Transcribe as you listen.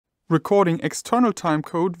Recording external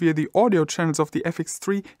timecode via the audio channels of the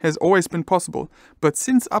FX3 has always been possible, but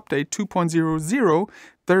since update 2.00,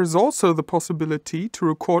 there is also the possibility to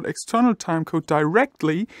record external timecode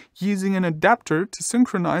directly using an adapter to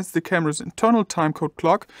synchronize the camera's internal timecode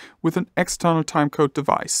clock with an external timecode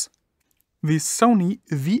device. The Sony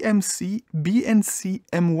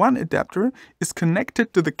VMC-BNCM1 adapter is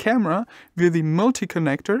connected to the camera via the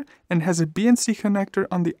multi-connector and has a BNC connector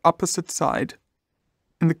on the opposite side.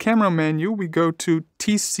 In the camera menu, we go to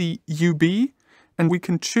TCUB and we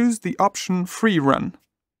can choose the option Free Run.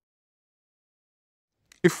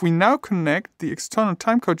 If we now connect the external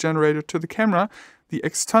timecode generator to the camera, the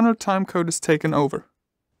external timecode is taken over.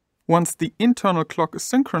 Once the internal clock is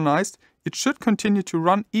synchronized, it should continue to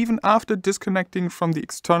run even after disconnecting from the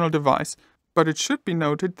external device. But it should be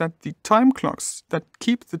noted that the time clocks that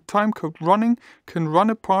keep the timecode running can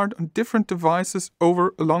run apart on different devices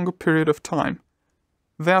over a longer period of time.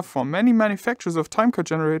 Therefore, many manufacturers of timecode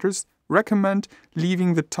generators recommend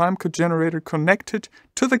leaving the timecode generator connected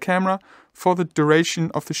to the camera for the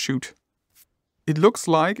duration of the shoot. It looks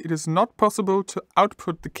like it is not possible to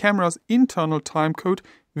output the camera's internal timecode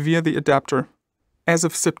via the adapter. As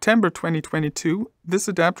of September 2022, this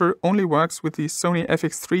adapter only works with the Sony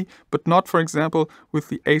FX3, but not, for example, with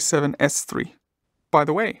the A7S III. By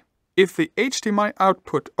the way, if the HDMI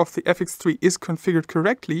output of the FX3 is configured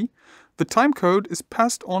correctly, the timecode is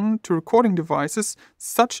passed on to recording devices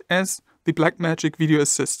such as the Blackmagic Video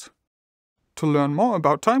Assist. To learn more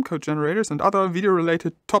about timecode generators and other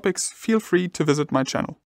video-related topics, feel free to visit my channel.